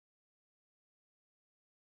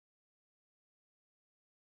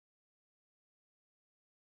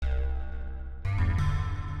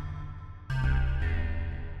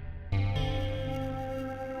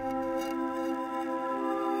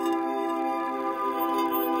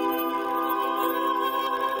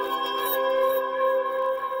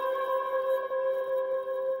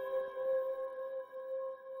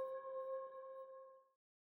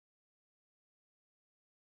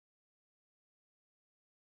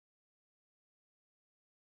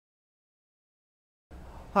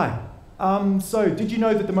Hi. So did you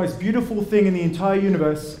know that the most beautiful thing in the entire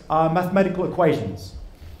universe are mathematical equations?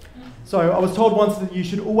 So I was told once that you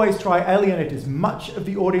should always try alienate as much of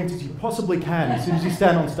the audience as you possibly can as soon as you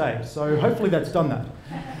stand on stage. So hopefully that's done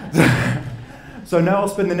that. So now I'll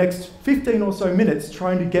spend the next 15 or so minutes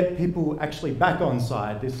trying to get people actually back on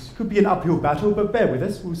side. This could be an uphill battle, but bear with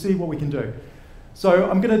us. We'll see what we can do. So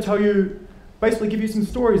I'm going to tell you, basically give you some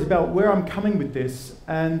stories about where I'm coming with this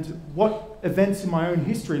and what events in my own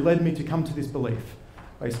history led me to come to this belief,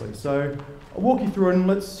 basically. So I'll walk you through it, and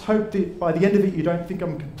let's hope that by the end of it you don't think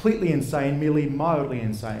I'm completely insane, merely mildly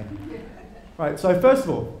insane. Right, so first of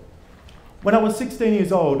all, when I was 16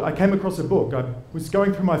 years old, I came across a book. I was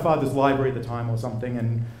going through my father's library at the time or something,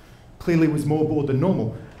 and clearly was more bored than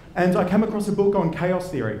normal. And I came across a book on chaos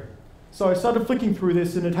theory. So I started flicking through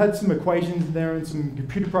this, and it had some equations in there and some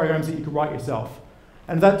computer programs that you could write yourself.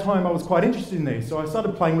 And at that time I was quite interested in these, so I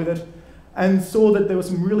started playing with it and saw that there were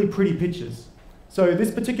some really pretty pictures. So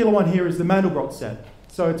this particular one here is the Mandelbrot set.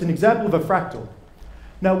 So it's an example of a fractal.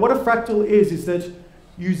 Now what a fractal is that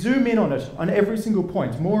you zoom in on it on every single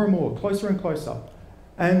point, more and more, closer and closer,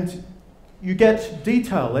 and you get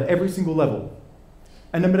detail at every single level.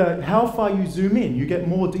 And no matter how far you zoom in, you get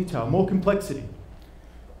more detail, more complexity.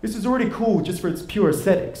 This is already cool just for its pure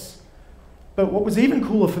aesthetics. But what was even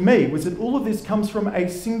cooler for me was that all of this comes from a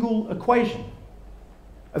single equation.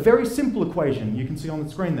 A very simple equation you can see on the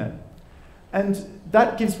screen there. And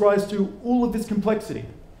that gives rise to all of this complexity.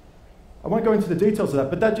 I won't go into the details of that,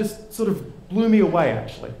 but that just sort of blew me away,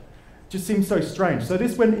 actually. It just seems so strange. So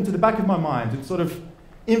this went into the back of my mind. It sort of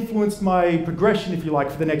influenced my progression, if you like,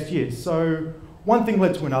 for the next years. So one thing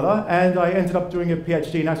led to another, and I ended up doing a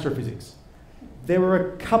PhD in astrophysics. There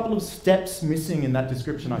were a couple of steps missing in that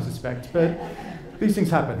description, I suspect, but these things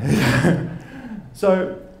happen.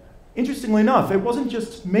 So, interestingly enough, it wasn't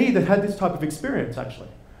just me that had this type of experience, actually.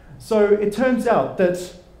 So it turns out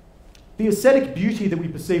that the aesthetic beauty that we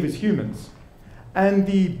perceive as humans, and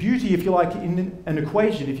the beauty, if you like, in an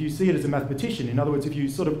equation, if you see it as a mathematician, in other words, if you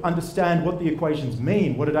sort of understand what the equations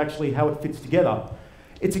mean, how it fits together,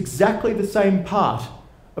 it's exactly the same part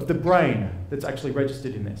of the brain that's actually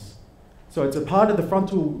registered in this. So it's a part of the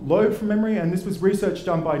frontal lobe from memory, and this was research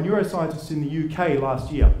done by neuroscientists in the UK last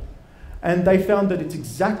year. And they found that it's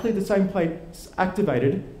exactly the same place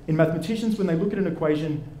activated in mathematicians when they look at an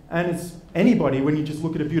equation, and it's anybody when you just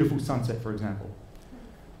look at a beautiful sunset, for example.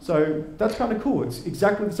 So that's kind of cool. It's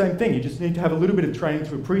exactly the same thing. You just need to have a little bit of training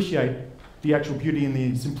to appreciate the actual beauty and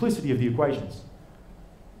the simplicity of the equations.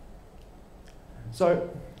 So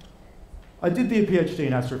I did the PhD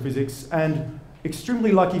in astrophysics, and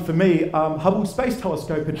extremely lucky for me, Hubble Space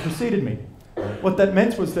Telescope had preceded me. What that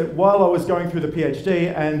meant was that while I was going through the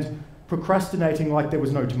PhD and procrastinating like there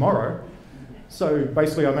was no tomorrow, so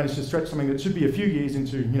basically I managed to stretch something that should be a few years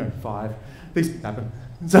into, 5. These things happen.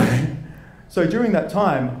 So during that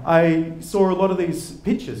time, I saw a lot of these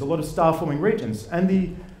pictures, a lot of star-forming regions,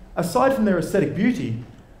 and aside from their aesthetic beauty,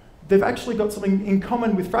 they've actually got something in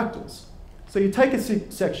common with fractals. So you take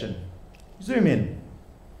a section, zoom in,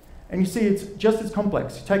 and you see it's just as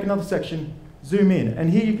complex. You take another section, zoom in, and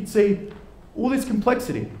here you can see all this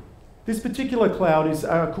complexity. This particular cloud is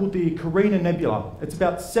called the Carina Nebula. It's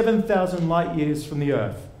about 7,000 light years from the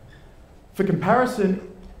Earth. For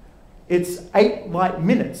comparison, it's 8 light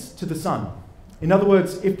minutes to the sun. In other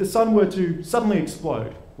words, if the sun were to suddenly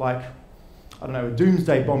explode, like, I don't know, a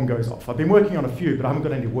doomsday bomb goes off. I've been working on a few, but I haven't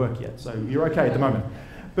got any work yet, so you're okay at the moment.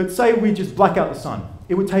 But say we just black out the sun.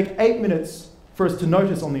 It would take 8 minutes for us to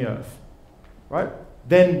notice on the Earth, right?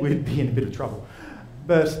 Then we'd be in a bit of trouble.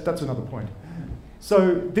 But that's another point.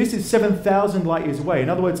 So this is 7,000 light years away. In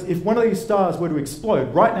other words, if one of these stars were to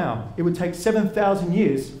explode right now, it would take 7,000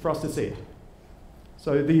 years for us to see it.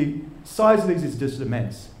 So the size of these is just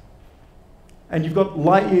immense. And you've got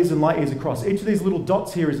light years and light years across. Each of these little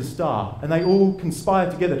dots here is a star, and they all conspire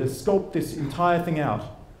together to sculpt this entire thing out.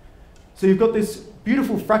 So you've got this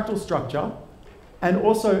beautiful fractal structure, and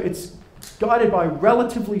also it's guided by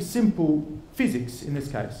relatively simple physics in this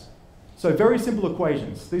case. So very simple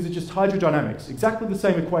equations. These are just hydrodynamics, exactly the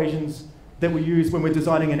same equations that we use when we're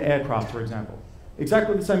designing an aircraft, for example.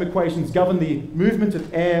 Exactly the same equations govern the movement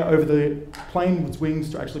of air over the plane with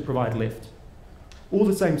wings to actually provide lift. All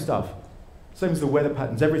the same stuff. Same as the weather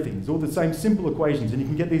patterns, everything. It's all the same simple equations, and you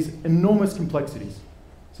can get these enormous complexities.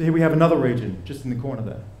 So here we have another region, just in the corner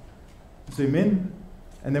there. Zoom in,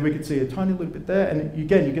 and then we can see a tiny little bit there, and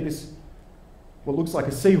again, you get this, what looks like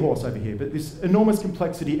a seahorse over here, but this enormous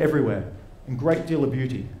complexity everywhere, and great deal of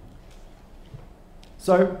beauty.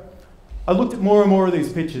 So I looked at more and more of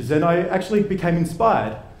these pictures, and I actually became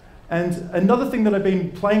inspired. And another thing that I've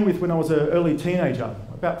been playing with when I was an early teenager,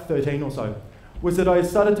 about 13 or so, was that I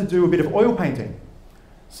started to do a bit of oil painting.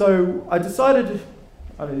 So I decided,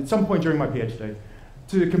 at some point during my PhD,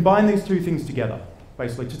 to combine these two things together,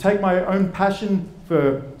 basically, to take my own passion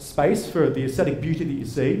for space, for the aesthetic beauty that you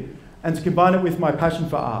see, and to combine it with my passion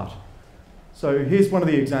for art. So here's one of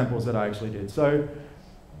the examples that I actually did. So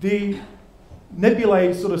the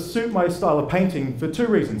nebulae sort of suit my style of painting for two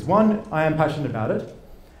reasons. One, I am passionate about it,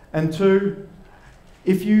 and two,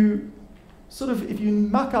 if you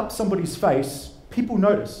muck up somebody's face, people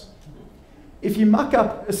notice. If you muck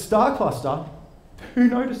up a star cluster, who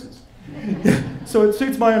notices? So it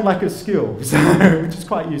suits my own lack of skill, which is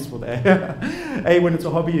quite useful there. When it's a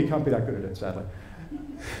hobby, you can't be that good at it, sadly.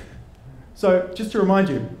 So just to remind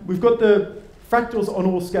you, we've got the fractals on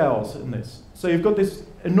all scales in this. So you've got this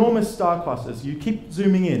enormous star clusters. You keep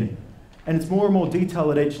zooming in, and it's more and more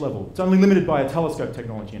detail at each level. It's only limited by a telescope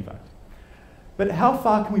technology, in fact. But how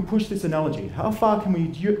far can we push this analogy? How far can we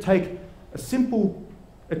take a simple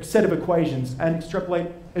set of equations and extrapolate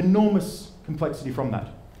enormous complexity from that?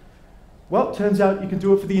 Well, it turns out you can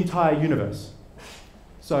do it for the entire universe.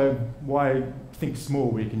 So why think small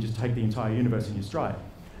where you can just take the entire universe in your stride?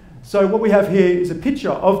 So what we have here is a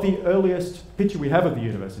picture of the earliest picture we have of the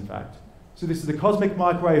universe, in fact. So this is the cosmic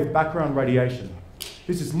microwave background radiation.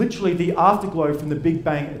 This is literally the afterglow from the Big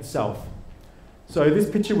Bang itself. So this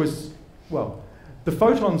picture was, well, the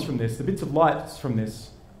photons from this, the bits of light from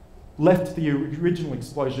this, left the original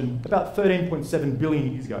explosion about 13.7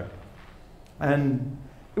 billion years ago. And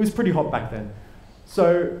it was pretty hot back then.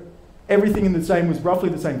 So everything in the same was roughly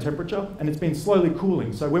the same temperature, and it's been slowly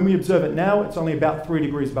cooling. So when we observe it now, it's only about 3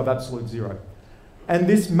 degrees above absolute zero. And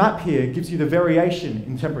this map here gives you the variation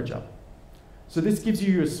in temperature. So this gives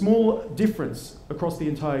you a small difference across the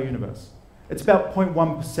entire universe. It's about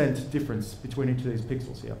 0.1% difference between each of these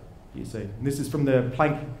pixels here, you see. And this is from the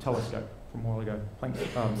Planck telescope from a while ago,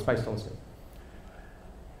 Planck Space Telescope.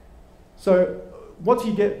 So once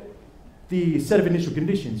you get the set of initial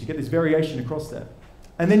conditions, you get this variation across there.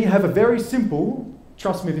 And then you have a very simple,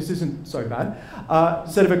 trust me, this isn't so bad,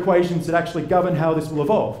 set of equations that actually govern how this will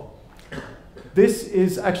evolve. This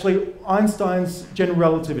is actually Einstein's general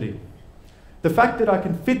relativity. The fact that I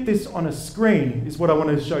can fit this on a screen is what I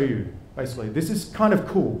want to show you, basically. This is kind of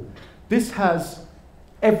cool. This has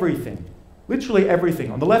everything, literally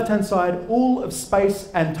everything. On the left-hand side, all of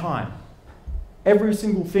space and time. Every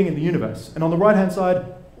single thing in the universe. And on the right-hand side,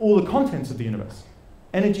 all the contents of the universe.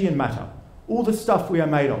 Energy and matter. All the stuff we are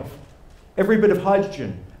made of. Every bit of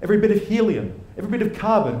hydrogen, every bit of helium, every bit of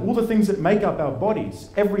carbon, all the things that make up our bodies,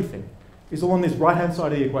 everything is all on this right-hand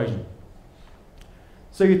side of the equation.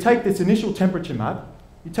 So you take this initial temperature map,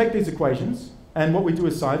 you take these equations, and what we do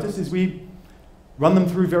as scientists is we run them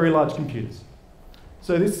through very large computers.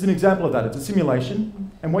 So this is an example of that. It's a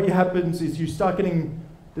simulation, and what happens is you start getting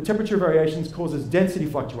the temperature variations causes density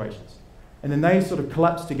fluctuations, and then they sort of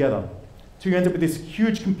collapse together. So you end up with this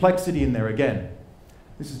huge complexity in there again.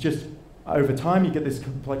 This is just, over time, you get this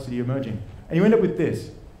complexity emerging. And you end up with this.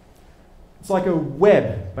 It's like a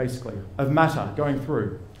web, basically, of matter going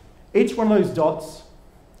through. Each one of those dots,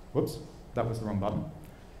 whoops, that was the wrong button.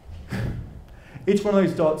 Each one of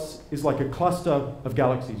those dots is like a cluster of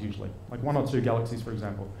galaxies, usually, like 1 or 2 galaxies, for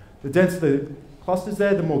example. The denser the clusters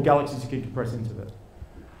there, the more galaxies you can compress into it.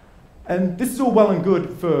 And this is all well and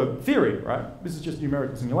good for theory, right? This is just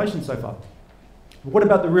numerical simulation so far. But what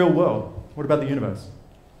about the real world? What about the universe?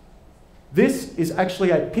 This is actually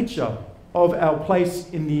a picture of our place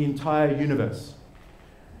in the entire universe.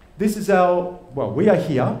 This is our, well, we are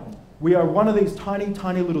here. We are one of these tiny,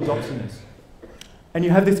 tiny little dots in this. And you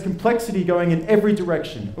have this complexity going in every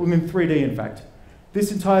direction, in 3D in fact.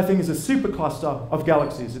 This entire thing is a supercluster of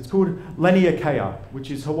galaxies. It's called Laniakea, which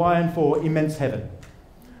is Hawaiian for immense heaven.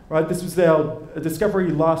 Right, this was their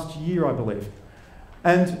discovery last year, I believe.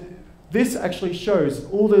 And this actually shows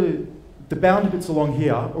all the bounded bits along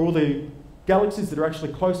here, are all the galaxies that are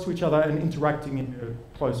actually close to each other and interacting in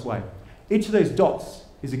a close way. Each of those dots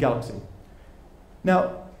is a galaxy.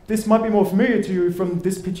 Now, this might be more familiar to you from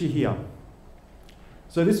this picture here.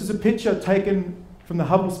 So this is a picture taken from the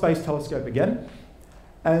Hubble Space Telescope again.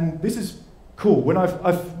 And this is cool. When I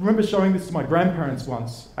remember showing this to my grandparents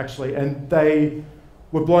once, actually, and they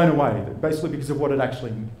were blown away, basically because of what it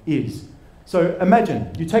actually is. So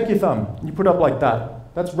imagine, you take your thumb, and you put it up like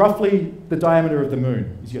that. That's roughly the diameter of the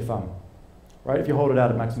moon, is your thumb, right, if you hold it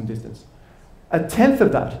out at maximum distance. A tenth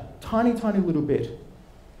of that, tiny, tiny little bit,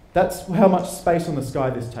 that's how much space on the sky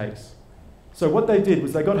this takes. So what they did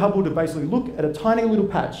was they got Hubble to basically look at a tiny little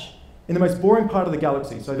patch in the most boring part of the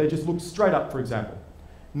galaxy. So they just looked straight up, for example.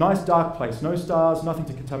 Nice dark place, no stars, nothing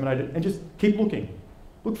to contaminate it, and just keep looking.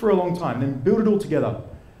 Look for a long time, then build it all together.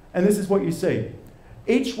 And this is what you see.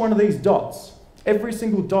 Each one of these dots, every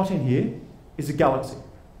single dot in here is a galaxy.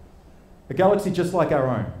 A galaxy just like our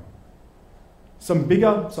own. Some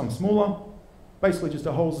bigger, some smaller, basically just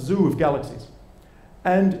a whole zoo of galaxies.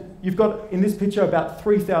 And you've got, in this picture, about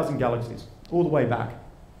 3,000 galaxies, all the way back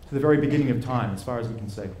to the very beginning of time, as far as we can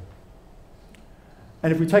see.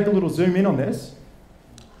 And if we take a little zoom in on this,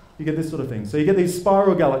 you get this sort of thing. So you get these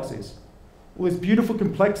spiral galaxies, all this beautiful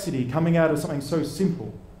complexity coming out of something so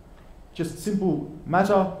simple. Just simple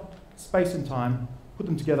matter, space and time, put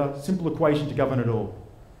them together, simple equation to govern it all.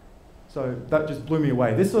 So that just blew me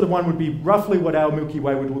away. This sort of one would be roughly what our Milky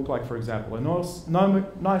Way would look like, for example. A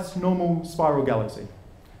nice, normal spiral galaxy.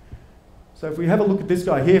 So if we have a look at this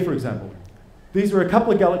guy here, for example, these are a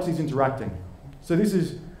couple of galaxies interacting. So this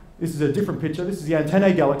is a different picture. This is the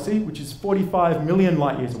Antennae galaxy, which is 45 million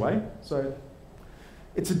light years away. So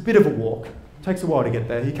it's a bit of a walk. It takes a while to get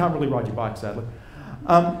there. You can't really ride your bike, sadly.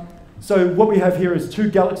 So what we have here is two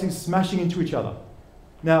galaxies smashing into each other.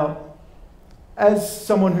 Now, as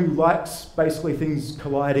someone who likes basically things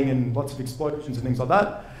colliding and lots of explosions and things like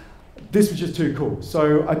that, this was just too cool.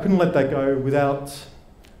 So I couldn't let that go without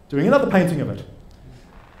doing another painting of it.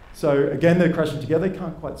 So again, they're crashing together. You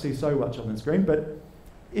can't quite see so much on the screen, but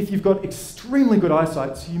if you've got extremely good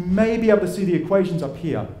eyesight, so you may be able to see the equations up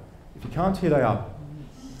here. If you can't, here they are.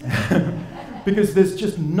 Because there's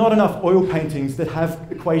just not enough oil paintings that have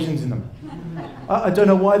equations in them. I don't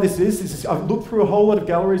know why this is. I've looked through a whole lot of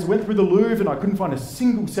galleries, went through the Louvre, and I couldn't find a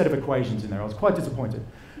single set of equations in there. I was quite disappointed.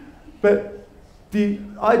 But the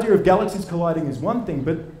idea of galaxies colliding is one thing,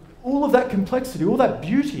 but all of that complexity, all that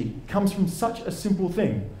beauty comes from such a simple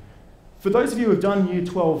thing. For those of you who have done Year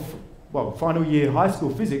 12, well, final year high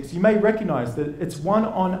school physics, you may recognize that it's 1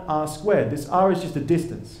 on r squared. This r is just a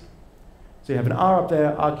distance. So you have an r up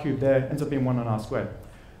there, r cubed there, ends up being 1 on r squared.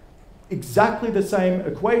 Exactly the same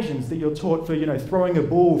equations that you're taught for, throwing a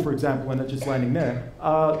ball, for example, and it's just landing there,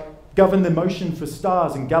 govern the motion for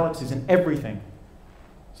stars and galaxies and everything.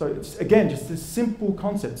 So it's, again, just this simple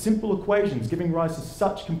concept, simple equations giving rise to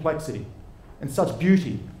such complexity and such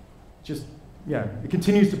beauty. Just, yeah, it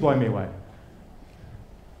continues to blow me away.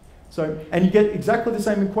 So, and you get exactly the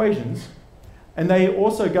same equations, and they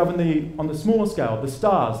also govern on the smaller scale, the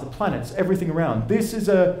stars, the planets, everything around. This is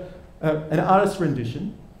an artist's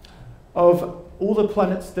rendition of all the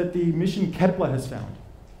planets that the mission Kepler has found.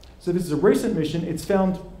 So this is a recent mission. It's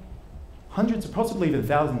found hundreds, possibly even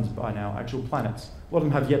thousands by now, actual planets. A lot of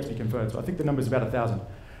them have yet to be confirmed, so I think the number is about 1,000,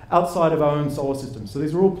 outside of our own solar system. So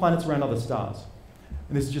these are all planets around other stars.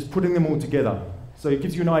 And this is just putting them all together. So it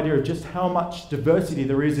gives you an idea of just how much diversity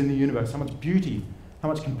there is in the universe, how much beauty, how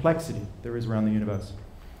much complexity there is around the universe.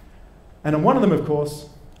 And on one of them, of course,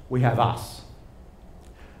 we have us.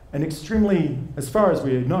 An extremely, as far as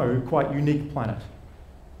we know, quite unique planet.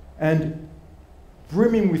 And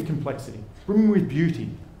brimming with complexity, brimming with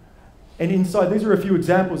beauty. And inside, these are a few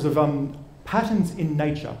examples of patterns in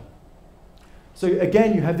nature. So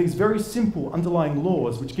again, you have these very simple underlying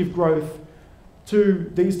laws which give growth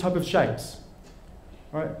to these type of shapes.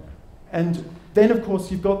 Right? And then, of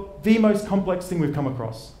course, you've got the most complex thing we've come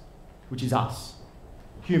across, which is us,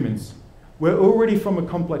 humans. We're already from a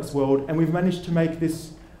complex world, and we've managed to make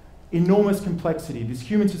this enormous complexity, these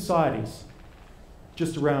human societies,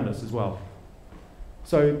 just around us as well.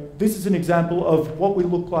 So this is an example of what we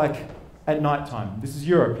look like at night time. This is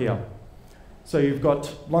Europe here. So you've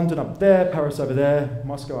got London up there, Paris over there,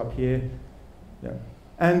 Moscow up here. Yeah.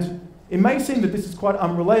 And it may seem that this is quite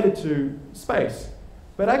unrelated to space,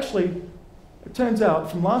 but actually, it turns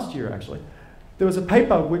out from last year, actually, there was a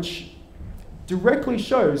paper which directly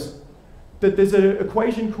shows that there's an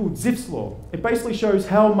equation called Zipf's law. It basically shows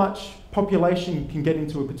how much population can get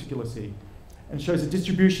into a particular city and shows the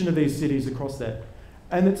distribution of these cities across there.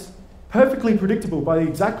 And it's perfectly predictable by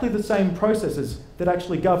exactly the same processes that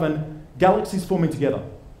actually govern galaxies forming together.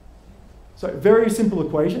 So very simple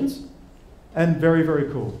equations and very,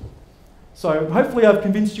 very cool. So hopefully I've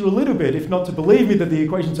convinced you a little bit, if not to believe me that the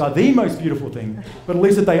equations are the most beautiful thing, but at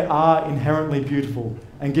least that they are inherently beautiful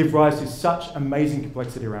and give rise to such amazing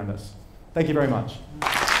complexity around us. Thank you very much.